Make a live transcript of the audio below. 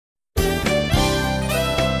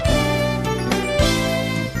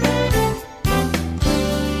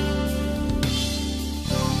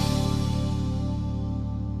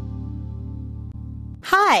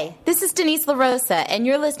Hi, this is Denise LaRosa, and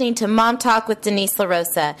you're listening to Mom Talk with Denise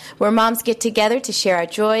LaRosa, where moms get together to share our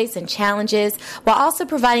joys and challenges while also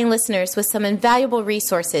providing listeners with some invaluable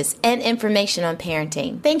resources and information on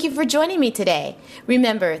parenting. Thank you for joining me today.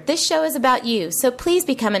 Remember, this show is about you, so please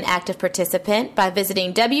become an active participant by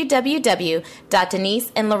visiting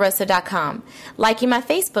www.deniseandlarosa.com, liking my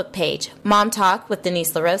Facebook page, Mom Talk with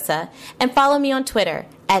Denise LaRosa, and follow me on Twitter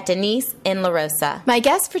at Denise and LaRosa. My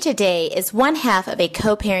guest for today is one half of a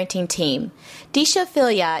co-parenting team. Deesha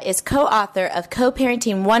Philyaw is co-author of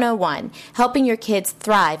Co-Parenting 101, Helping Your Kids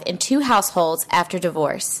Thrive in Two Households After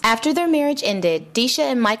Divorce. After their marriage ended, Deesha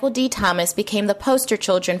and Michael D. Thomas became the poster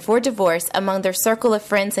children for divorce among their circle of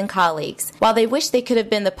friends and colleagues. While they wish they could have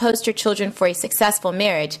been the poster children for a successful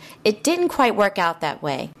marriage, it didn't quite work out that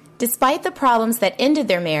way. Despite the problems that ended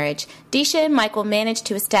their marriage, Deesha and Michael managed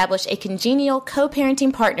to establish a congenial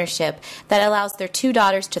co-parenting partnership that allows their two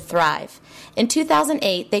daughters to thrive. In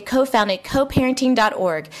 2008, they co-founded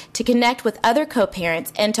coparenting.org to connect with other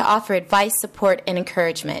co-parents and to offer advice, support, and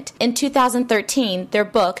encouragement. In 2013, their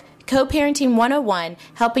book, Co-Parenting 101,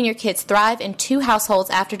 Helping Your Kids Thrive in Two Households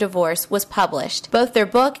After Divorce, was published. Both their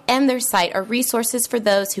book and their site are resources for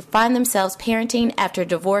those who find themselves parenting after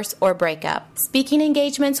divorce or breakup. Speaking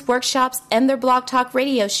engagements, workshops, and their Blog Talk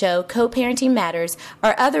radio show, Co-Parenting Matters,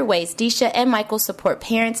 are other ways Deesha and Michael support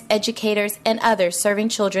parents, educators, and others serving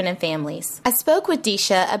children and families. I spoke with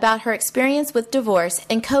Deesha about her experience with divorce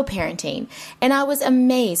and co-parenting, and I was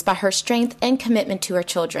amazed by her strength and commitment to her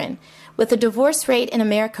children. With the divorce rate in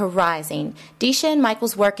America rising, Deesha and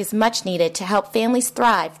Michael's work is much needed to help families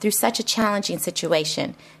thrive through such a challenging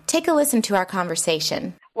situation. Take a listen to our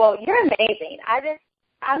conversation. Well, you're amazing. Thank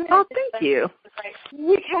you.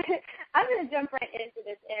 I'm going to jump right into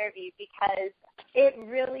this interview because it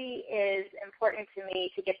really is important to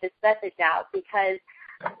me to get this message out because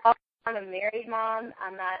I'm a married mom.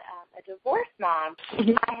 I'm not a divorced mom.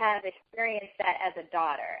 Mm-hmm. I have experienced that as a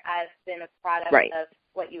daughter. I've been a product of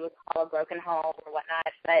what you would call a broken home or whatnot,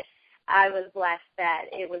 but I was blessed that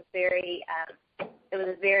it was a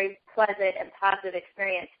very pleasant and positive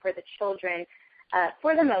experience for the children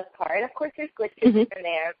for the most part. Of course, there's glitches here and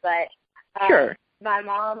there, but sure. My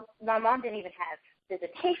mom didn't even have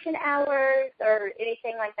visitation hours or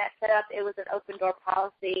anything like that set up. It was an open door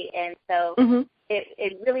policy, and so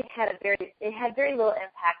it really had very little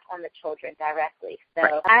impact on the children directly.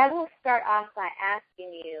 So I will start off by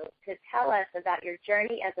asking you to tell us about your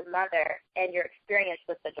journey as a mother and your experience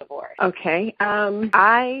with the divorce. Okay.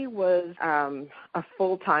 I was a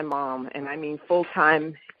full-time mom, and I mean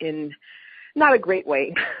full-time in not a great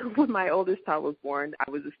way. When my oldest child was born,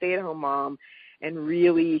 I was a stay-at-home mom and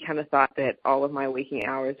really kind of thought that all of my waking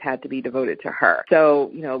hours had to be devoted to her.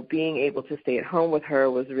 So, being able to stay at home with her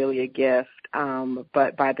was really a gift.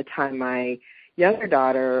 But by the time my younger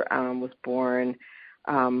daughter was born,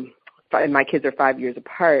 and my kids are 5 years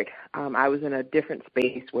apart, I was in a different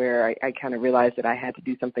space where I kind of realized that I had to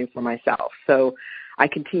do something for myself. So I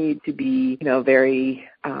continued to be, very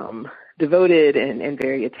devoted and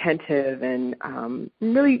very attentive and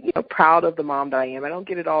really proud of the mom that I am. I don't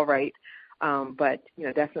get it all right. But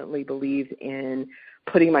definitely believed in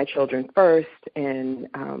putting my children first and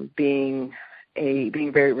being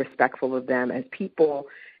very respectful of them as people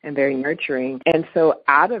and very nurturing. And so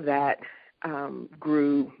out of that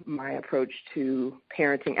grew my approach to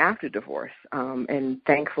parenting after divorce. And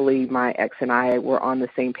thankfully, my ex and I were on the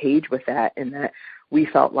same page with that, in that we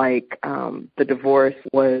felt like the divorce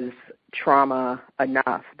was trauma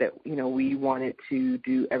enough that we wanted to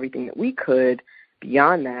do everything that we could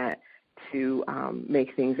beyond that to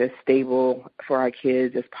make things as stable for our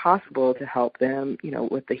kids as possible to help them,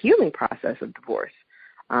 with the healing process of divorce,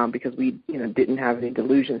 because we, didn't have any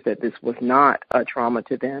delusions that this was not a trauma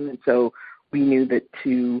to them. And so we knew that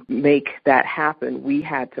to make that happen, we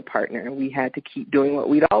had to partner and we had to keep doing what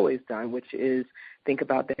we'd always done, which is think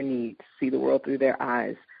about their needs, see the world through their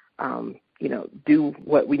eyes, do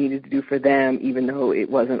what we needed to do for them, even though it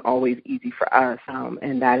wasn't always easy for us.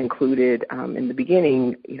 And that included, in the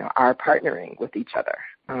beginning, our partnering with each other.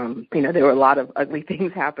 There were a lot of ugly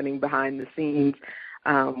things happening behind the scenes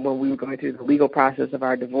when we were going through the legal process of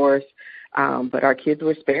our divorce, but our kids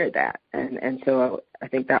were spared that. And so I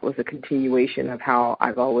think that was a continuation of how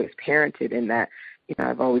I've always parented, in that,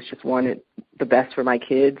 I've always just wanted the best for my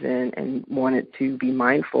kids and wanted to be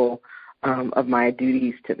mindful of my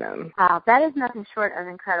duties to them. Wow, that is nothing short of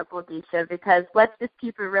incredible, Deesha, because let's just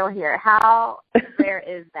keep it real here. How rare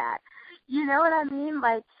is that? You know what I mean?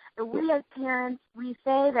 Like, we as parents, we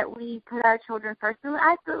say that we put our children first, and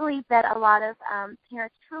I believe that a lot of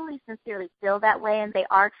parents truly, sincerely feel that way, and they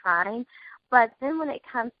are trying. But then when it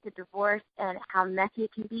comes to divorce and how messy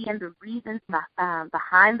it can be and the reasons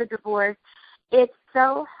behind the divorce, it's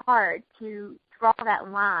so hard to draw that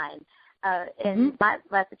line and not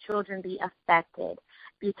let the children be affected,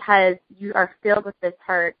 because you are filled with this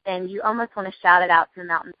hurt and you almost want to shout it out to the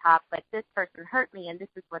mountaintops, like, this person hurt me and this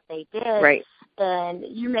is what they did. Right. And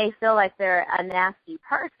you may feel like they're a nasty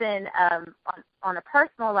person on a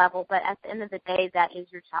personal level, but at the end of the day, that is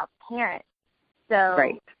your child's parent. So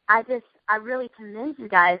right. I really commend you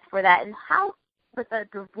guys for that. And how, with a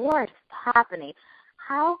divorce happening,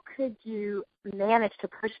 how could you manage to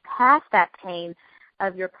push past that pain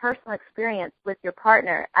of your personal experience with your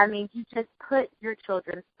partner? I mean, you just put your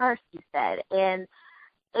children first, you said. And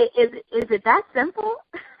is it that simple?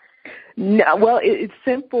 No, well, it's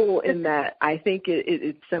simple in that I think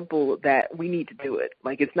it's simple that we need to do it.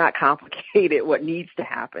 Like, it's not complicated what needs to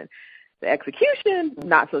happen. The execution,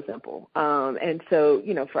 not so simple. And so,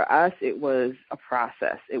 for us, it was a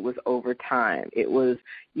process. It was over time. It was,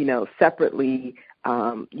 separately,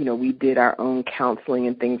 we did our own counseling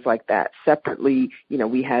and things like that. Separately,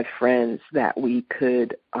 we had friends that we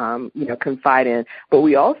could, confide in. But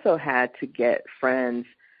we also had to get friends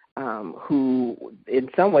who, in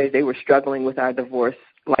some ways, they were struggling with our divorce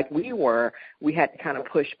like we were. We had to kind of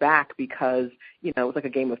push back because, it was like a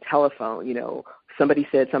game of telephone. Somebody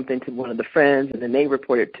said something to one of the friends, and then they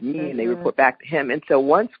reported to me, and they report back to him. And so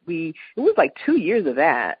it was like 2 years of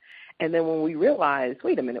that. And then when we realized,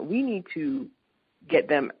 wait a minute, we need to get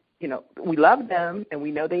them, we love them and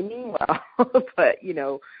we know they mean well, but,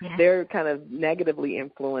 they're kind of negatively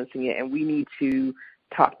influencing it, and we need to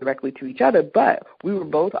talk directly to each other. But we were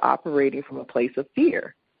both operating from a place of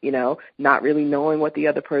fear, not really knowing what the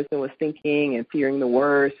other person was thinking and fearing the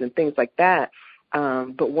worst and things like that.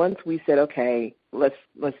 But once we said, okay, let's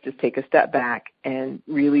just take a step back and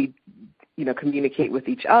really, communicate with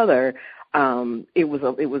each other, it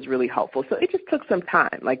was really helpful. So it just took some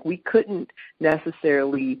time. Like, we couldn't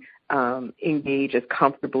necessarily engage as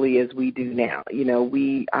comfortably as we do now.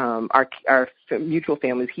 We our mutual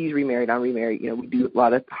families, he's remarried, I'm remarried. We do a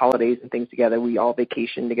lot of holidays and things together. We all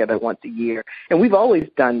vacation together once a year, and we've always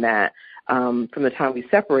done that from the time we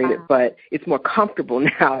separated. But it's more comfortable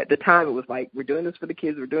now. At the time, it was like, we're doing this for the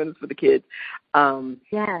kids. We're doing this for the kids.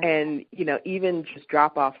 And even just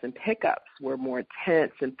drop-offs and pickups were more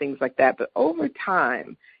intense and things like that. But over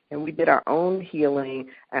time, and we did our own healing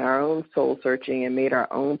and our own soul searching and made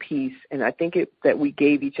our own peace. And I think that we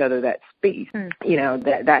gave each other that space,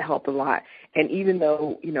 that helped a lot. And even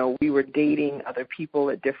though, we were dating other people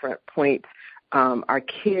at different points, our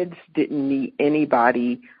kids didn't meet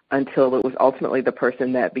anybody until it was ultimately the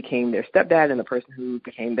person that became their stepdad and the person who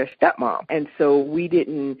became their stepmom. And so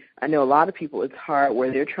I know a lot of people, it's hard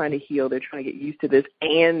where they're trying to heal, they're trying to get used to this,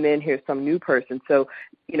 and then here's some new person. So,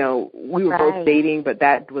 we were both dating, but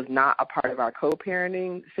that was not a part of our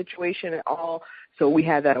co-parenting situation at all. So we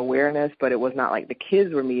had that awareness, but it was not like the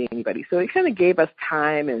kids were meeting anybody. So it kind of gave us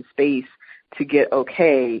time and space to get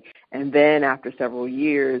okay. And then after several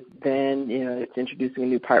years, then, it's introducing a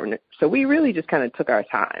new partner. So we really just kind of took our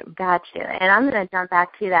time. Gotcha. And I'm going to jump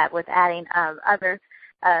back to that with adding other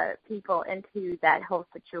people into that whole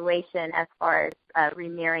situation as far as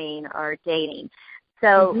remarrying or dating.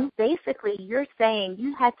 So basically, you're saying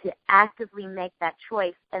you had to actively make that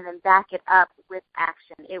choice and then back it up with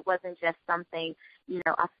action. It wasn't just something,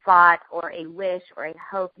 a thought or a wish or a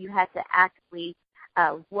hope. You had to actively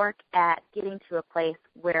work at getting to a place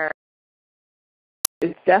where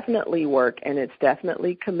it's definitely work, and it's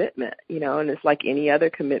definitely commitment, and it's like any other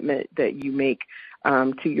commitment that you make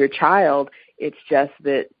to your child. It's just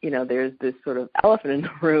that, there's this sort of elephant in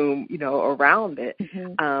the room, around it.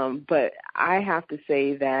 But I have to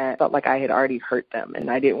say that I felt like I had already hurt them, and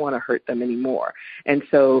I didn't want to hurt them anymore. And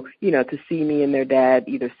so, to see me and their dad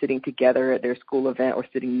either sitting together at their school event or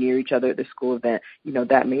sitting near each other at their school event,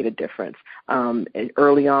 that made a difference. And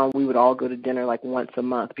early on, we would all go to dinner like once a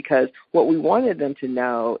month, because what we wanted them to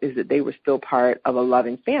know is that they were still part of a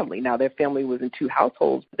loving family. Now, their family was in 2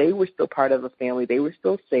 households. But they were still part of a family. They were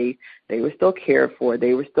still safe. They were still cared for.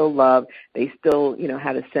 They were still loved. They still,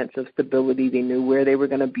 had a sense of stability. They knew where they were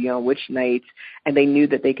going to be on which nights, and they knew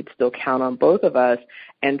that they could still count on both of us.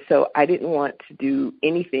 And so I didn't want to do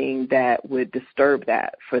anything that would disturb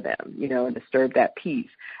that for them, and disturb that peace.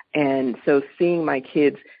 And so seeing my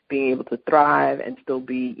kids being able to thrive and still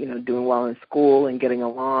be, doing well in school and getting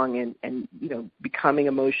along and becoming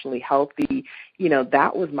emotionally healthy,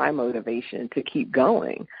 that was my motivation to keep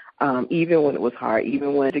going. Even when it was hard,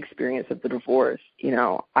 even when the experience of the divorce,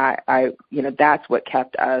 that's what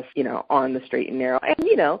kept us, on the straight and narrow.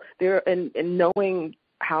 And, and knowing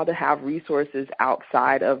how to have resources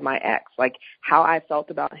outside of my ex. Like, how I felt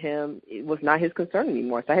about him, it was not his concern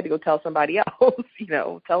anymore. So I had to go tell somebody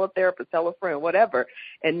else, tell a therapist, tell a friend, whatever,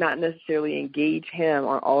 and not necessarily engage him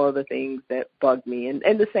on all of the things that bugged me. And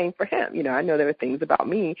the same for him. I know there were things about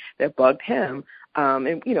me that bugged him.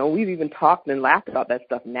 And we've even talked and laughed about that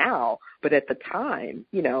stuff now. But at the time,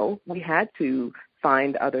 we had to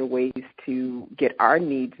find other ways to get our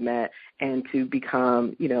needs met and to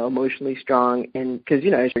become, emotionally strong. And because,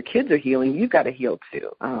 as your kids are healing, you've got to heal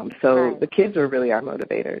too. So right. The kids are really our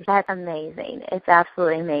motivators. That's amazing. It's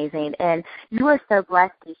absolutely amazing. And you were so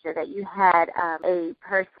blessed, Deesha, that you had a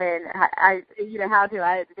person, a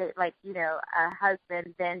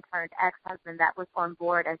husband then turned ex-husband that was on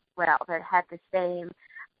board as well, that had the same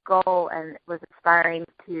goal and was aspiring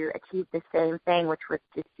to achieve the same thing, which was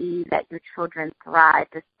to see that your children thrive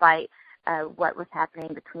despite what was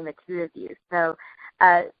happening between the two of you. So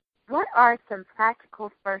what are some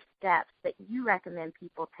practical first steps that you recommend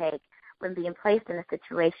people take when being placed in a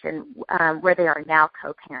situation where they are now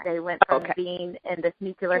co-parents? They went from being in this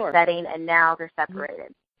nuclear setting and now they're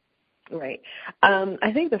separated. Right.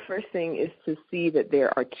 I think the first thing is to see that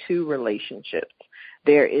there are two relationships.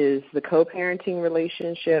 There is the co-parenting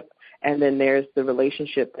relationship, and then there's the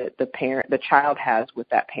relationship that the child has with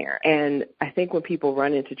that parent. And I think when people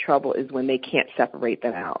run into trouble is when they can't separate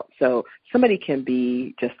them out. So somebody can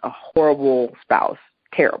be just a horrible spouse,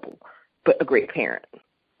 terrible, but a great parent,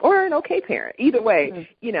 or an okay parent. Either way,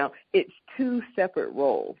 it's two separate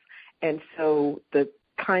roles. And so the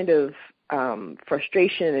kind of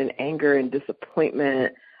frustration and anger and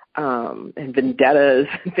disappointment and vendettas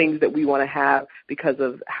and things that we want to have because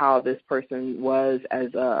of how this person was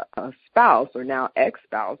as a spouse or now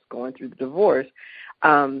ex-spouse going through the divorce,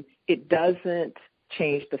 it doesn't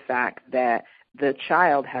change the fact that the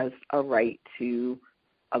child has a right to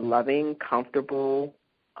a loving, comfortable,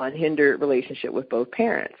 unhindered relationship with both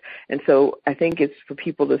parents. And so I think it's for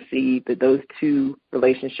people to see that those two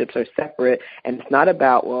relationships are separate, and it's not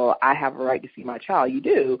about, well, I have a right to see my child. You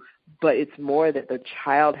do, but it's more that the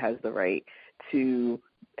child has the right to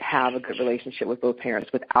have a good relationship with both parents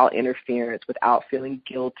without interference, without feeling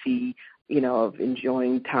guilty, of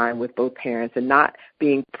enjoying time with both parents and not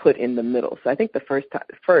being put in the middle. So I think the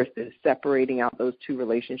first is separating out those two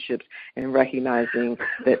relationships and recognizing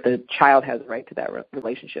that the child has a right to that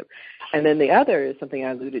relationship. And then the other is something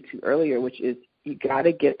I alluded to earlier, which is you got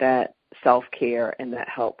to get that self-care and that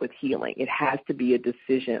help with healing. It has to be a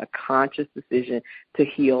decision, a conscious decision to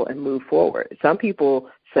heal and move forward. Some people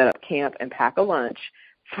set up camp and pack a lunch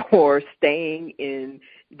for staying in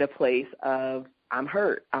the place of, I'm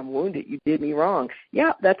hurt, I'm wounded, you did me wrong.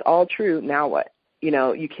 Yeah, that's all true. Now what?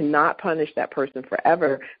 You cannot punish that person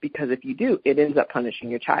forever, because if you do, it ends up punishing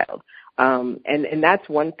your child. And that's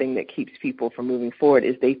one thing that keeps people from moving forward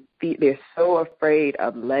is they're so afraid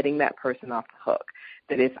of letting that person off the hook,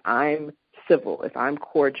 that if I'm civil, if I'm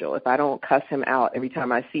cordial, if I don't cuss him out every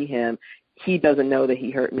time I see him, he doesn't know that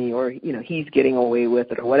he hurt me, or, he's getting away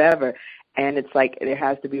with it or whatever. And it's like there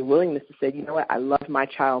has to be a willingness to say, you know what, I love my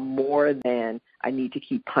child more than I need to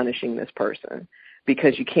keep punishing this person,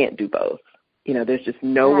 because you can't do both. There's just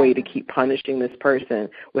no way to keep punishing this person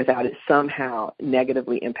without it somehow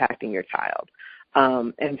negatively impacting your child.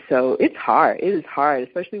 And so it's hard. It is hard,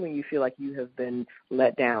 especially when you feel like you have been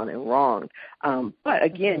let down and wronged. But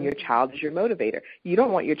again, your child is your motivator. You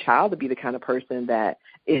don't want your child to be the kind of person that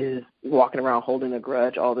is walking around holding a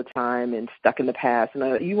grudge all the time and stuck in the past.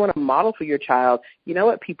 And you want to model for your child, you know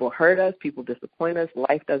what, people hurt us, people disappoint us,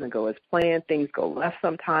 life doesn't go as planned, things go left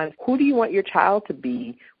sometimes. Who do you want your child to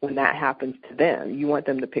be when that happens to them? You want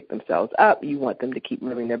them to pick themselves up. You want them to keep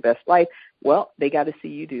living their best life. Well, they got to see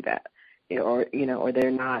you do that. Or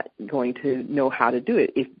they're not going to know how to do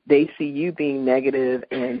it. If they see you being negative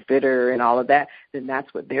and bitter and all of that, then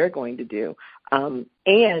that's what they're going to do.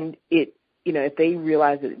 And if they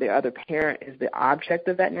realize that their other parent is the object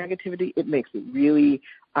of that negativity, it makes it really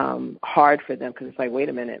hard for them, because it's like, wait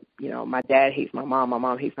a minute, my dad hates my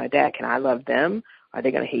mom hates my dad. Can I love them? Are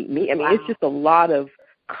they going to hate me? I mean, It's just a lot of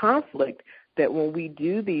conflict that when we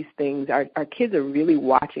do these things, our kids are really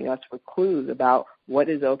watching us for clues about what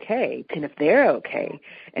is okay, and if they're okay,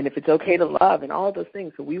 and if it's okay to love, and all of those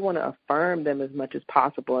things. So we want to affirm them as much as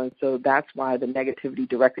possible, and so that's why the negativity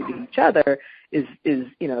directed to each other is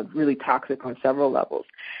really toxic on several levels.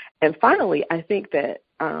 And finally, I think that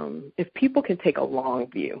if people can take a long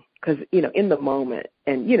view, because, in the moment,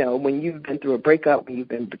 and, when you've been through a breakup, when you've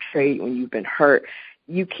been betrayed, when you've been hurt,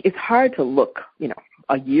 it's hard to look,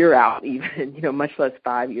 a year out even, much less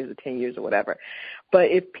 5 years or 10 years or whatever.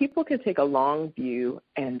 But if people can take a long view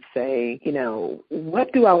and say,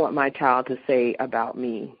 what do I want my child to say about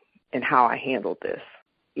me and how I handled this,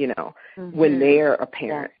 when they're a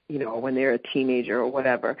parent, when they're a teenager or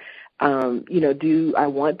whatever, do I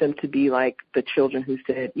want them to be like the children who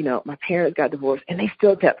said, my parents got divorced and they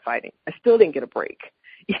still kept fighting. I still didn't get a break,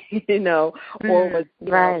 or was,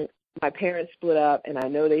 right. My parents split up and I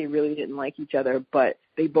know they really didn't like each other, but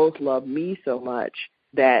they both loved me so much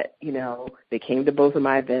that, they came to both of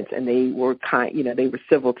my events and they were they were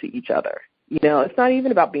civil to each other. It's not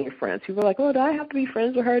even about being friends. People are like, oh, do I have to be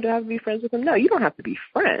friends with her? Do I have to be friends with him? No, you don't have to be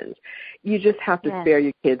friends. You just have to spare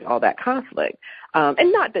your kids all that conflict.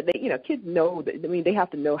 And not that they, kids know that, they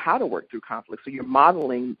have to know how to work through conflict. So you're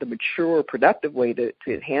modeling the mature, productive way to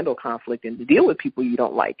handle conflict and to deal with people you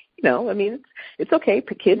don't like. It's okay.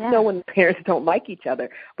 Kids know when parents don't like each other.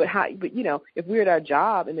 But if we're at our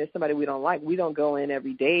job and there's somebody we don't like, we don't go in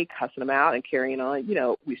every day cussing them out and carrying on.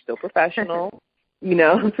 We're still professional. So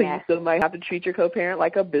you still might have to treat your co-parent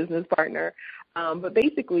like a business partner. But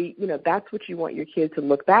basically, that's what you want your kids to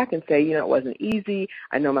look back and say, it wasn't easy.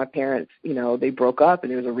 I know my parents, they broke up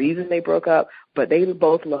and there was a reason they broke up, but they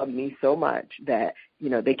both loved me so much that,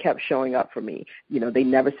 they kept showing up for me. They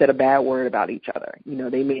never said a bad word about each other.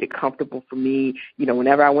 They made it comfortable for me.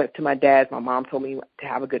 Whenever I went to my dad's, my mom told me to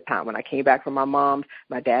have a good time. When I came back from my mom's,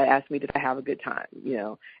 my dad asked me, did I have a good time?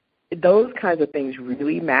 Those kinds of things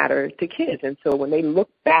really matter to kids. And so when they look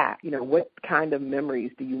back, what kind of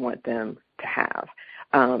memories do you want them to have?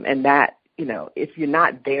 And that, if you're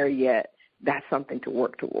not there yet, that's something to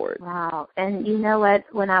work toward. Wow. And you know what?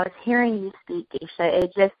 When I was hearing you speak, Deesha,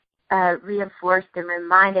 it just reinforced and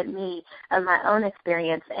reminded me of my own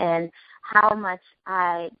experience and how much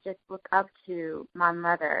I just look up to my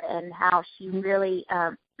mother and how she really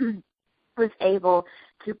was able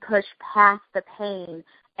to push past the pain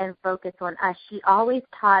and focus on us. She always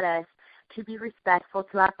taught us to be respectful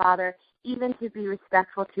to our father, even to be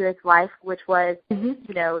respectful to his wife, which was,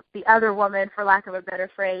 the other woman, for lack of a better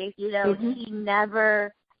phrase. She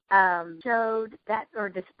never showed that or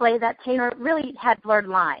displayed that pain or really had blurred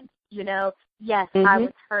lines. Yes, I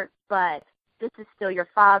was hurt, but this is still your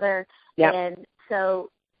father. Yep. And so,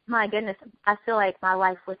 my goodness, I feel like my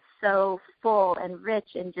life was so full and rich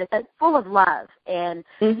and just full of love. And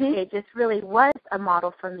it just really was a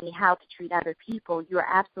model for me how to treat other people. You are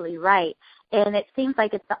absolutely right. And it seems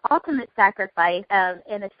like it's the ultimate sacrifice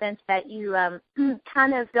in a sense that you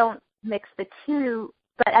kind of don't mix the two,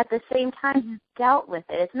 but at the same time you dealt with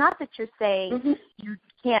it. It's not that you're saying you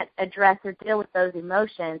can't address or deal with those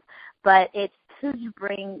emotions, but it's who you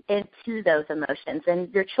bring into those emotions.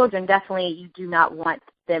 And your children, definitely, you do not want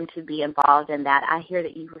them to be involved in that. I hear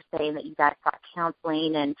that you were saying that you guys got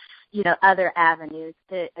counseling and, other avenues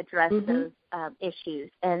to address those issues.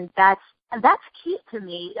 And that's key to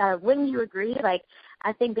me. Wouldn't you agree? Like,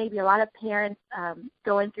 I think maybe a lot of parents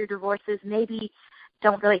going through divorces maybe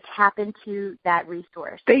don't really tap into that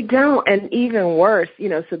resource. They don't, and even worse,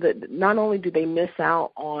 so that not only do they miss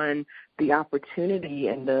out on the opportunity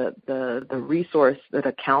and the resource that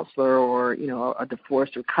a counselor or, a divorce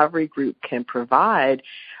recovery group can provide,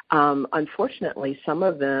 unfortunately, some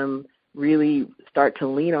of them really start to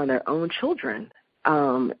lean on their own children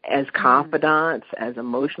as confidants, as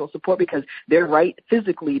emotional support, because they're right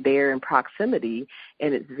physically there in proximity,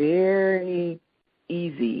 and it's very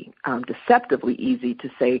easy, deceptively easy to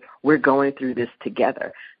say, we're going through this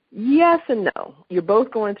together. Yes and no. You're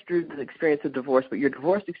both going through the experience of divorce, but your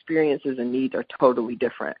divorce experiences and needs are totally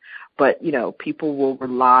different. But, people will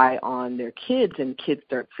rely on their kids, and kids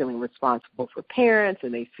start feeling responsible for parents,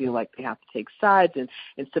 and they feel like they have to take sides. And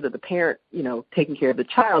instead of the parent, taking care of the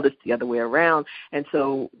child, it's the other way around. And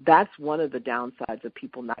so that's one of the downsides of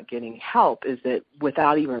people not getting help, is that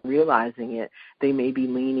without even realizing it, they may be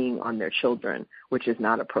leaning on their children, which is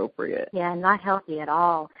not appropriate. Yeah, not healthy at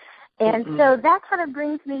all. And so that kind of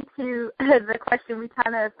brings me to the question we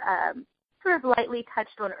kind of sort of lightly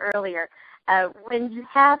touched on earlier. When you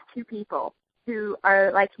have two people who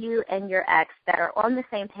are like you and your ex that are on the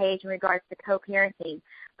same page in regards to co-parenting,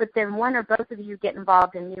 but then one or both of you get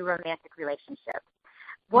involved in new romantic relationships,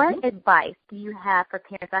 what advice do you have for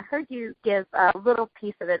parents? I heard you give a little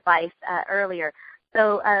piece of advice earlier.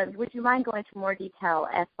 So would you mind going into more detail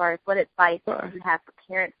as far as what advice you have for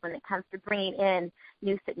parents when it comes to bringing in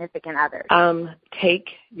new significant others? Take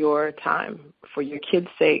your time for your kids'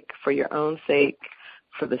 sake, for your own sake,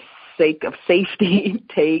 for the sake of safety.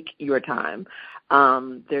 Take your time.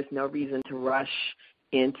 There's no reason to rush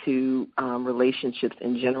into relationships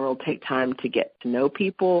in general. Take time to get to know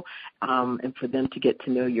people and for them to get to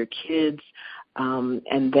know your kids.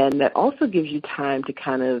 And then that also gives you time to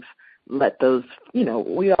kind of let those,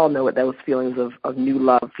 we all know what those feelings of new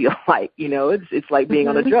love feel like. It's like being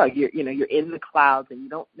on a drug. You're in the clouds and you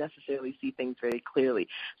don't necessarily see things very clearly.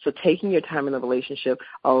 So taking your time in the relationship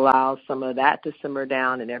allows some of that to simmer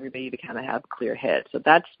down and everybody to kind of have a clear head. So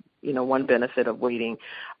that's, one benefit of waiting.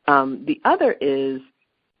 The other is,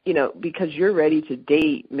 because you're ready to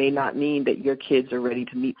date may not mean that your kids are ready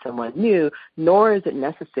to meet someone new, nor is it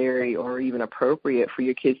necessary or even appropriate for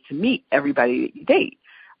your kids to meet everybody that you date.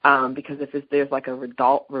 Because if there's like a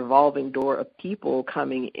revolving door of people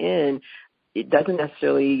coming in, it doesn't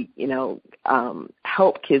necessarily,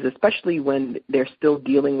 help kids, especially when they're still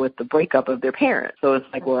dealing with the breakup of their parents. So it's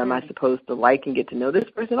like, well, am I supposed to like and get to know this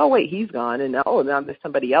person? Oh, wait, he's gone. And now there's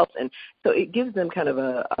somebody else. And so it gives them kind of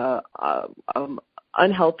a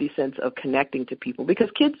unhealthy sense of connecting to people, because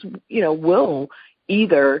kids, will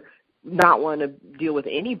either not want to deal with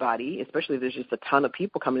anybody, especially if there's just a ton of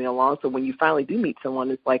people coming along. So when you finally do meet someone,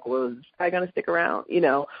 it's like, well, is this guy going to stick around,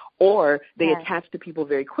 or they attach to people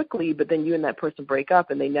very quickly, but then you and that person break up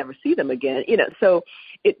and they never see them again, So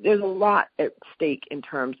there's a lot at stake in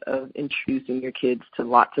terms of introducing your kids to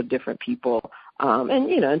lots of different people.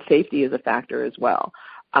 And safety is a factor as well.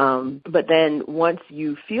 But then once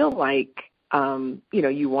you feel like,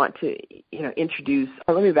 you want to, introduce,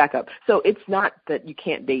 let me back up. So it's not that you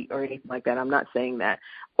can't date or anything like that. I'm not saying that.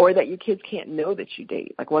 Or that your kids can't know that you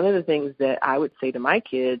date. Like one of the things that I would say to my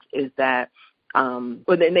kids is that, then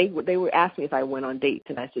they were asking me if I went on dates,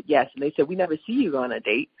 and I said yes. And they said, we never see you go on a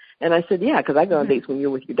date. And I said, yeah, because I go on dates when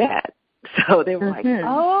you're with your dad. So they were like,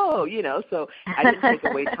 oh, so I didn't take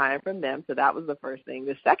away time from them. So that was the first thing.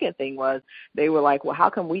 The second thing was they were like, well,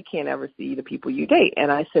 how come we can't ever see the people you date?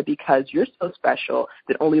 And I said, because you're so special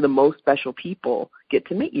that only the most special people get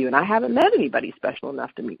to meet you. And I haven't met anybody special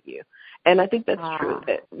enough to meet you. And I think that's true.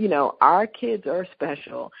 That, our kids are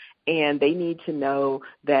special, and they need to know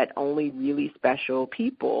that only really special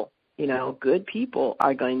people, good people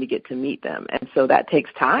are going to get to meet them. And so that takes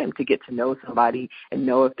time to get to know somebody and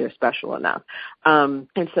know if they're special enough. And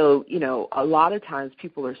so, a lot of times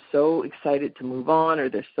people are so excited to move on, or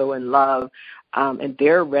they're so in love, and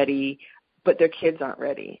they're ready, but their kids aren't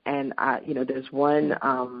ready. And, there's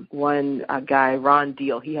one guy, Ron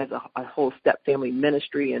Deal, he has a whole step family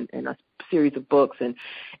ministry and a series of books.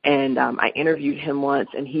 And I interviewed him once,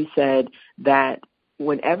 and he said that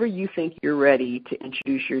whenever you think you're ready to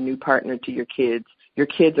introduce your new partner to your kids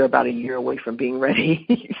are about a year away from being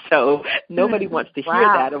ready. So nobody wants to hear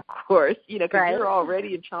that, of course, because you're all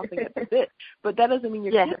ready and chomping at the bit. But that doesn't mean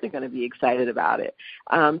your kids are going to be excited about it.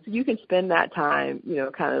 So you can spend that time,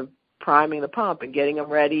 kind of priming the pump and getting them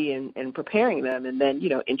ready and preparing them, and then,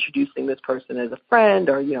 introducing this person as a friend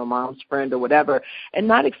or, mom's friend or whatever, and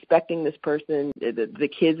not expecting this person, the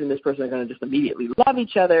kids and this person are going to just immediately love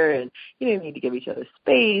each other, and, you need to give each other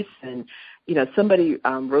space. And, somebody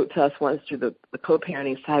wrote to us once through the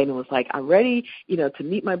co-parenting site and was like, I'm ready, to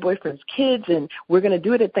meet my boyfriend's kids, and we're going to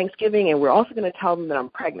do it at Thanksgiving, and we're also going to tell them that I'm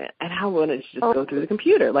pregnant. And I want to just go through the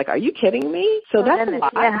computer. Like, are you kidding me? So that's a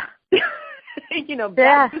lot. Yeah.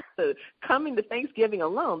 That's just coming to Thanksgiving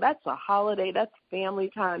alone. That's a holiday. That's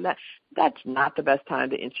family time. That's not the best time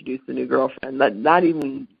to introduce the new girlfriend. Not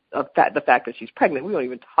even the fact that she's pregnant. We don't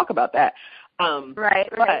even talk about that.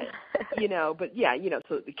 Right. But,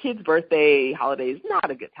 so the kid's birthday, holiday is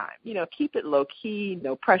not a good time. Keep it low key,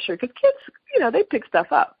 no pressure, because kids, they pick stuff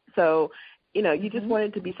up. So, you just want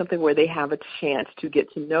it to be something where they have a chance to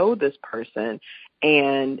get to know this person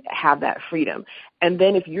and have that freedom. And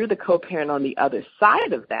then if you're the co-parent on the other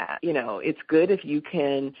side of that, it's good if you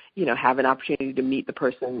can, have an opportunity to meet the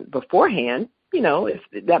person beforehand.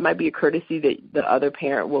 If that might be a courtesy that the other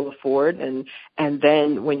parent will afford. And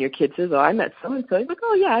then when your kid says, oh, I met so-and-so, you're like,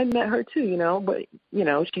 oh, yeah, I met her too, but,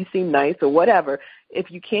 she seemed nice or whatever. If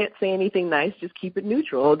you can't say anything nice, just keep it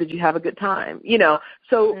neutral. Oh, did you have a good time?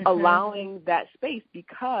 So allowing that space,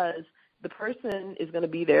 because the person is going to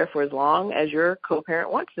be there for as long as your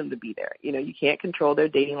co-parent wants them to be there. You can't control their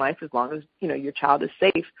dating life as long as, your child is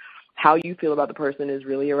safe. How you feel about the person is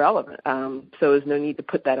really irrelevant. So there's no need to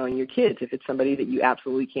put that on your kids. If it's somebody that you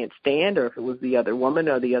absolutely can't stand, or if it was the other woman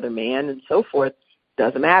or the other man and so forth,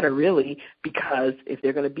 doesn't matter really, because if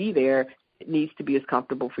they're going to be there, it needs to be as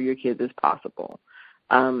comfortable for your kids as possible.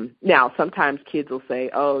 Now, sometimes kids will say,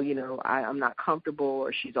 oh, I'm not comfortable,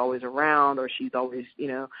 or she's always around, or she's always,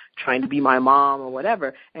 trying to be my mom or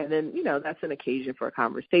whatever. And then, that's an occasion for a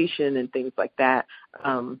conversation and things like that.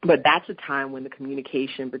 But that's a time when the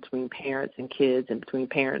communication between parents and kids and between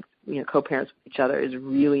parents, co-parents with each other is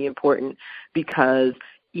really important, because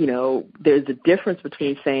there's a difference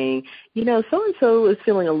between saying, so-and-so is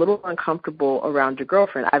feeling a little uncomfortable around your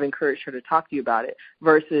girlfriend. I've encouraged her to talk to you about it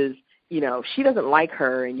versus, she doesn't like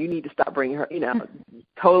her and you need to stop bringing her,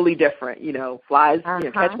 totally different, flies,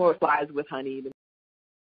 catch more flies with honey.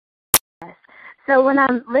 Yes. So when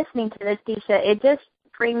I'm listening to this, Deesha, it just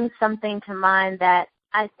brings something to mind that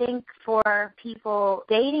I think for people,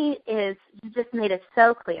 dating is, you just made it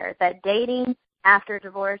so clear that dating after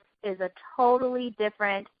divorce is a totally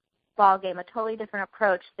different ballgame, a totally different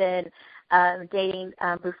approach than dating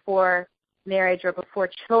before marriage or before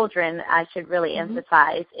children, I should really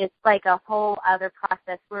emphasize. It's like a whole other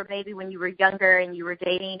process where maybe when you were younger and you were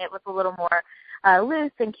dating, it was a little more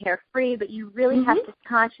loose and carefree, but you really have to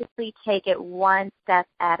consciously take it one step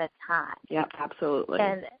at a time. Yeah, absolutely.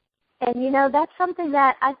 And that's something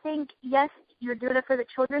that I think, yes, you're doing it for the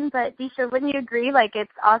children, but Deesha, wouldn't you agree? Like,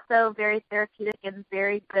 it's also very therapeutic and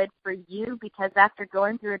very good for you because after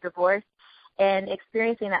going through a divorce and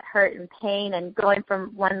experiencing that hurt and pain and going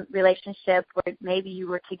from one relationship where maybe you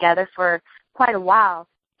were together for quite a while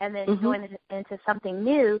and then going into something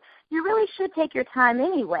new, you really should take your time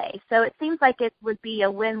anyway. So it seems like it would be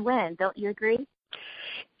a win-win. Don't you agree?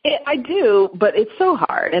 I do, but it's so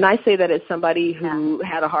hard. And I say that as somebody who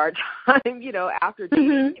had a hard time, after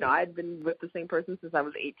dating. I'd been with the same person since I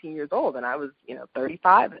was 18 years old, and I was,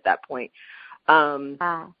 35 at that point.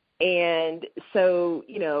 And so,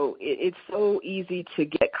 it's so easy to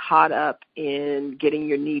get caught up in getting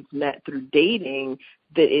your needs met through dating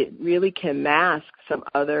that it really can mask some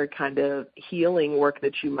other kind of healing work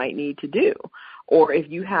that you might need to do. Or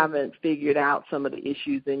if you haven't figured out some of the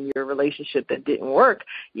issues in your relationship that didn't work,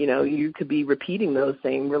 you could be repeating those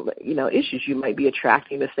same, issues. You might be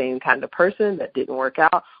attracting the same kind of person that didn't work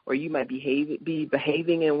out, or you might be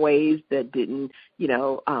behaving in ways that didn't,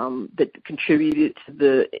 that contributed to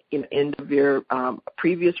the end of your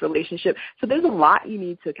previous relationship. So there's a lot you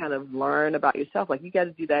need to kind of learn about yourself. Like, you got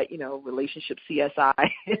to do that, relationship CSI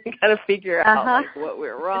and kind of figure out like what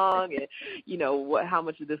went wrong and, how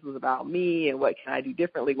much of this was about me and what can I do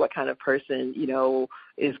differently? What kind of person,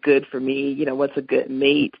 is good for me? What's a good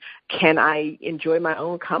mate? Can I enjoy my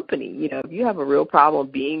own company? If you have a real problem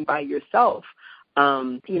being by yourself,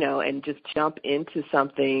 and just jump into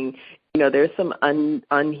something, there's some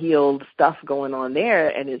unhealed stuff going on there,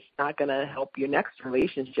 and it's not going to help your next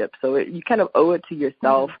relationship. So you kind of owe it to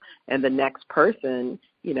yourself and the next person,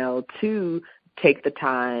 to take the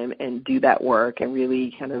time and do that work and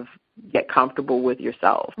really kind of get comfortable with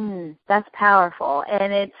yourself. That's powerful.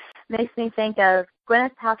 And it makes me think of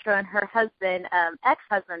Gwyneth Paltrow and her husband,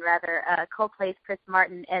 ex-husband rather, co-plays Chris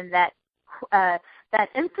Martin, and that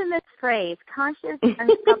infamous phrase, conscious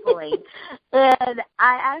uncoupling. And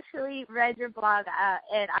I actually read your blog,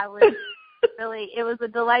 and I was it was a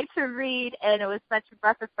delight to read, and it was such a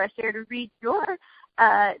breath of fresh air to read your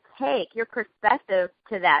your perspective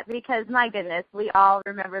to that, because my goodness, we all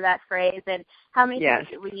remember that phrase, and how many times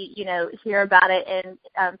we, hear about it,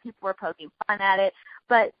 and people were poking fun at it.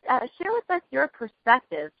 But share with us your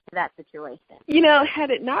perspective to that situation. Had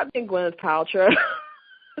it not been Gwyneth Paltrow,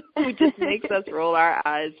 who just makes us roll our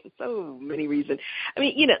eyes for so many reasons.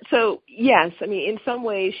 So yes, in some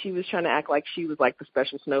ways she was trying to act like she was like the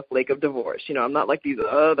special snowflake of divorce. I'm not like these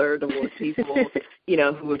other divorced people,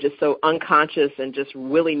 who are just so unconscious and just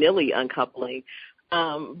willy-nilly uncoupling.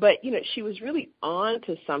 But, she was really on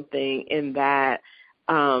to something in that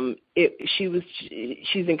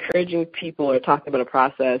she's encouraging people or talking about a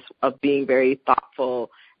process of being very thoughtful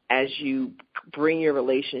as you bring your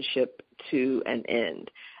relationship to an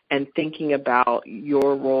end, and thinking about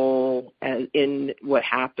your role in what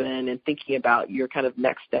happened, and thinking about your kind of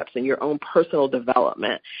next steps and your own personal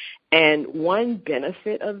development. And one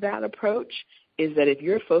benefit of that approach is that if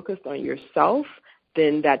you're focused on yourself,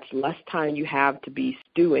 then that's less time you have to be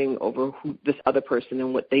stewing over who this other person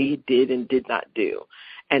and what they did and did not do.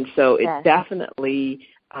 And so it definitely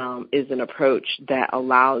is an approach that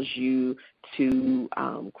allows you to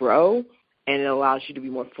grow, and it allows you to be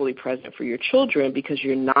more fully present for your children, because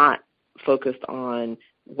you're not focused on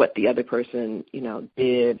what the other person,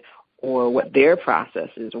 did, or what their process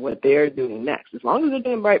is, or what they're doing next. As long as they're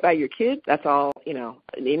doing right by your kids, that's all,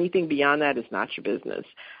 anything beyond that is not your business.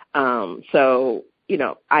 So,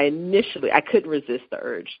 I couldn't resist the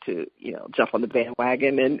urge to, jump on the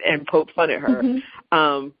bandwagon and poke fun at her.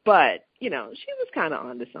 But, she was kind of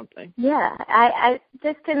onto something. Yeah, I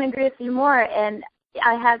just couldn't agree with you more. And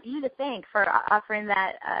I have you to thank for offering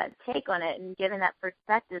that take on it and giving that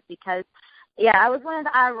perspective, because, I was one of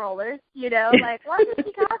the eye rollers, like, what is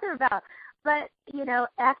she talking about? But,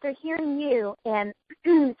 after hearing you and,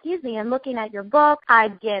 and looking at your book, I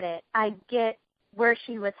get it. I get where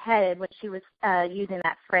she was headed when she was using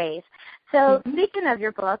that phrase. So speaking of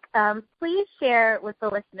your book, please share with the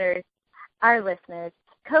listeners, our listeners,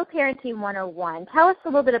 Co-Parenting 101. Tell us a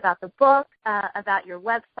little bit about the book, about your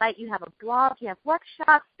website. You have a blog, you have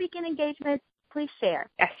workshops, speaking engagements. Please share.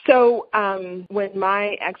 So when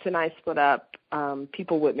my ex and I split up,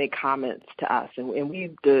 people would make comments to us, and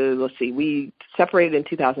we separated in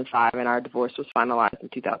 2005, and our divorce was finalized in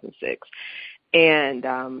 2006. And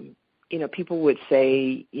people would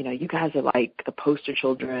say, you guys are like the poster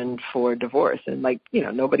children for divorce, and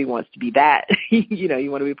nobody wants to be that. You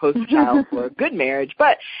want to be a poster child for a good marriage,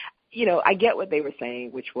 but I get what they were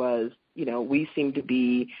saying, which was, we seem to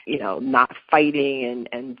be, not fighting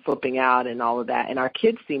and flipping out and all of that. And our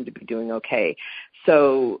kids seem to be doing okay.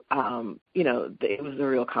 So, it was a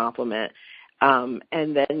real compliment. And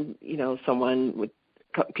then,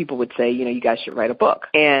 people would say, you guys should write a book.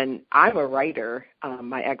 And I'm a writer.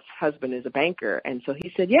 My ex-husband is a banker. And so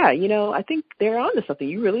he said, yeah, I think they're onto something.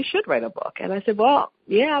 You really should write a book. And I said, well,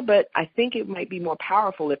 yeah, but I think it might be more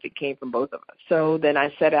powerful if it came from both of us. So then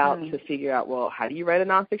I set out to figure out, well, how do you write a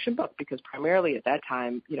nonfiction book? Because primarily at that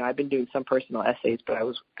time, I've been doing some personal essays, but I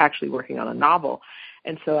was actually working on a novel.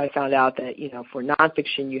 And so I found out that, for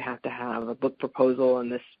nonfiction, you have to have a book proposal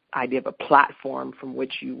and this idea of a platform from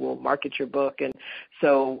which you will market your book. And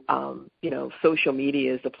so, social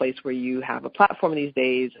media is the place where you have a platform these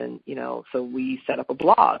days. And, so we set up a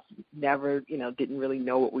blog. Never, didn't really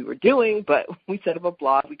know what we were doing, but we set up a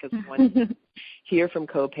blog because we wanted to hear from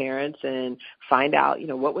co-parents and find out,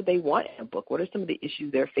 what would they want in a book? What are some of the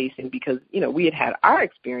issues they're facing? Because, we had our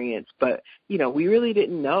experience, but, we really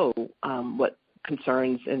didn't know what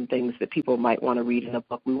concerns and things that people might want to read in a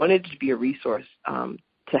book. We wanted it to be a resource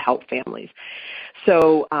to help families.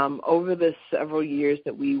 So over the several years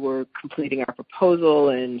that we were completing our proposal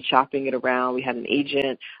and shopping it around, we had an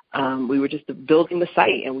agent. We were just building the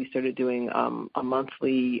site, and we started doing a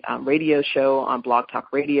monthly radio show on Blog Talk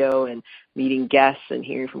Radio and meeting guests and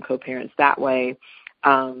hearing from co-parents that way.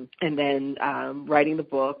 And then writing the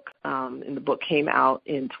book, and the book came out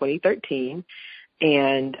in 2013.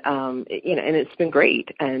 And, and it's been great.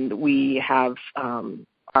 And we have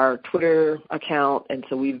our Twitter account, and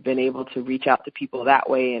so we've been able to reach out to people that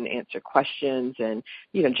way and answer questions and,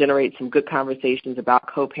 generate some good conversations about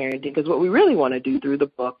co-parenting, because what we really want to do through the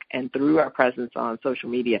book and through our presence on social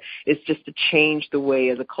media is just to change the way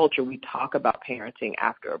as a culture we talk about parenting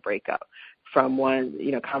after a breakup. From one,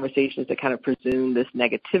 conversations that kind of presume this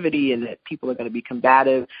negativity and that people are going to be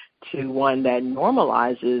combative, to one that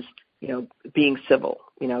normalizes being civil,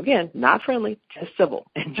 again, not friendly, just civil,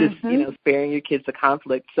 and just, sparing your kids the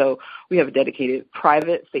conflict. So we have a dedicated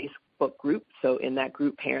private Facebook group. So in that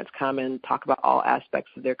group, parents come and talk about all aspects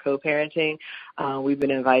of their co-parenting. We've been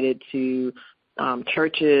invited to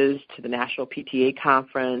churches, to the National PTA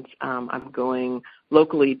Conference. I'm going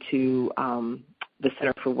locally to the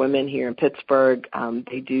Center for Women here in Pittsburgh.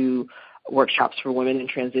 They do workshops for women in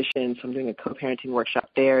transition, so I'm doing a co-parenting workshop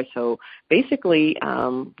there. So basically,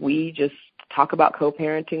 we just talk about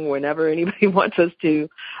co-parenting whenever anybody wants us to,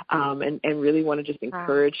 and really want to just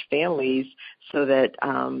encourage families so that,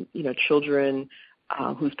 children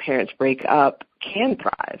whose parents break up can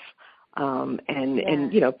thrive.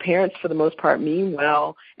 And parents, for the most part, mean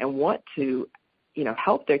well and want to,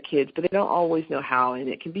 help their kids, but they don't always know how, and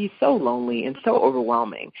it can be so lonely and so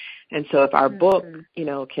overwhelming. And so if our book,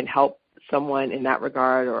 can help someone in that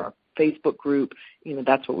regard, or a Facebook group,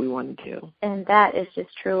 that's what we want to do. And that is just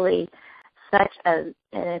truly such an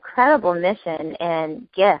incredible mission and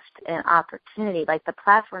gift and opportunity. Like, the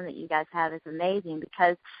platform that you guys have is amazing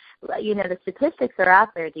because, the statistics are out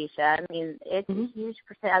there, Deesha. I mean, it's a huge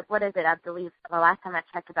percent. What is it? I believe the last time I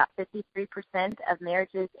checked, about 53% of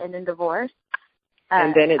marriages end in divorce.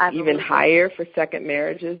 And then it's even higher for second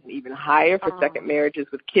marriages, and even higher for second marriages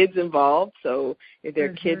with kids involved. So if there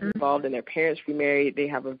are kids involved and their parents remarried, they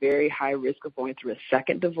have a very high risk of going through a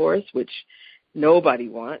second divorce, which nobody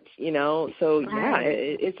wants, So,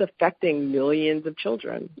 it's affecting millions of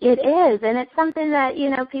children. It is, and it's something that,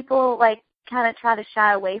 people, kind of try to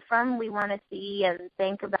shy away from. We want to see and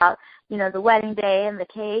think about, the wedding day and the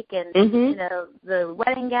cake and, the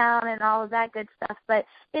wedding gown and all of that good stuff. But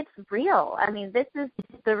it's real. I mean, this is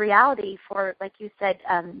the reality for, like you said,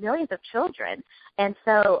 millions of children. And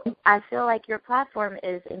so I feel like your platform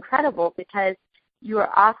is incredible because you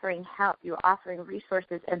are offering help. You are offering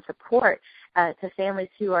resources and support to families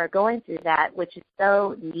who are going through that, which is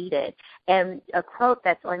so needed. And a quote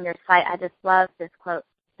that's on your site, I just love this quote: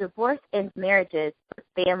 "Divorce ends marriages, but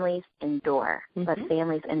families endure." But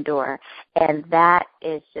families endure. And that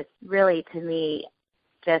is just really, to me,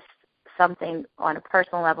 just something on a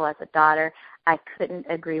personal level as a daughter, I couldn't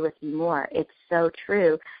agree with you more. It's so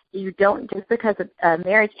true. You don't, just because a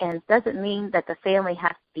marriage ends doesn't mean that the family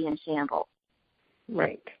has to be in shambles.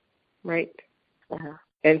 Right. Yeah.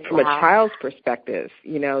 And from a child's perspective,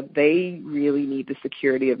 you know, they really need the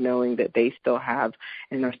security of knowing that they still have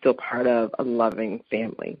and are still part of a loving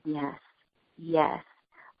family. Yes.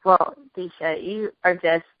 Well, Deesha, you are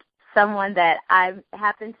just someone that I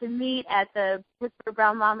happened to meet at the Pittsburgh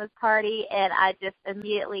Brown Mamas party, and I just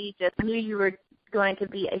immediately just knew you were going to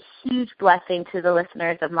be a huge blessing to the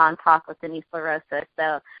listeners of Mom Talk with Denise LaRosa.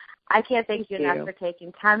 So I can't thank you enough for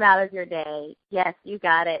taking time out of your day. Yes, you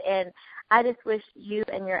got it. And I just wish you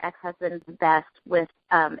and your ex-husband the best with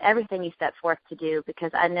everything you set forth to do,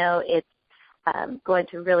 because I know it's going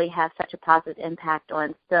to really have such a positive impact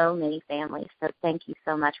on so many families. So thank you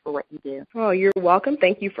so much for what you do. Oh, you're welcome.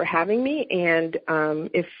 Thank you for having me. And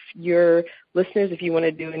if your listeners, if you want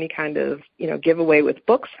to do any kind of, you know, giveaway with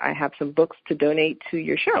books, I have some books to donate to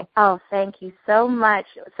your show. Oh, thank you so much.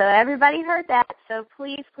 So everybody heard that. So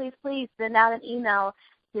please send out an email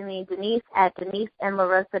to me, Denise at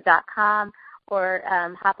DeniseandLaRosa.com, or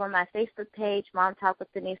hop on my Facebook page, Mom Talk with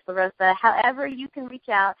Denise LaRosa. However you can reach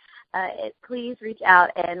out, please reach out,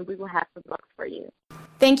 and we will have some books for you.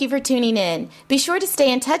 Thank you for tuning in. Be sure to stay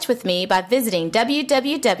in touch with me by visiting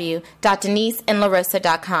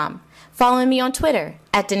www.DeniseandLaRosa.com. Follow me on Twitter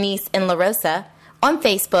at Denise and LaRosa, on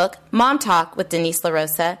Facebook, Mom Talk with Denise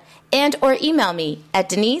LaRosa, and or email me at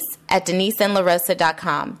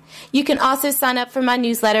DeniseandLaRosa.com. You can also sign up for my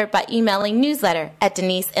newsletter by emailing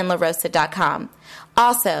newsletter@DeniseandLaRosa.com.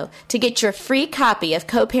 Also, to get your free copy of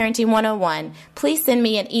Co-Parenting 101, please send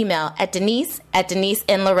me an email at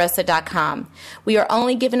Denise@DeniseandLaRosa.com. We are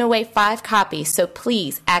only giving away 5 copies, so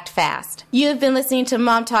please act fast. You have been listening to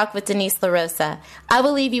Mom Talk with Denise LaRosa. I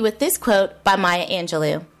will leave you with this quote by Maya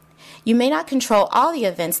Angelou. You may not control all the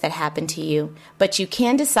events that happen to you, but you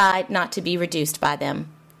can decide not to be reduced by them.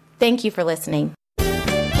 Thank you for listening.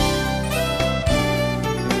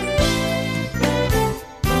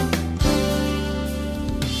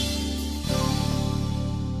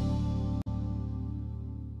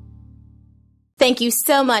 Thank you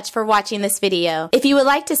so much for watching this video. If you would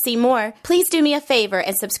like to see more, please do me a favor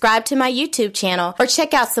and subscribe to my YouTube channel or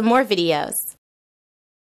check out some more videos.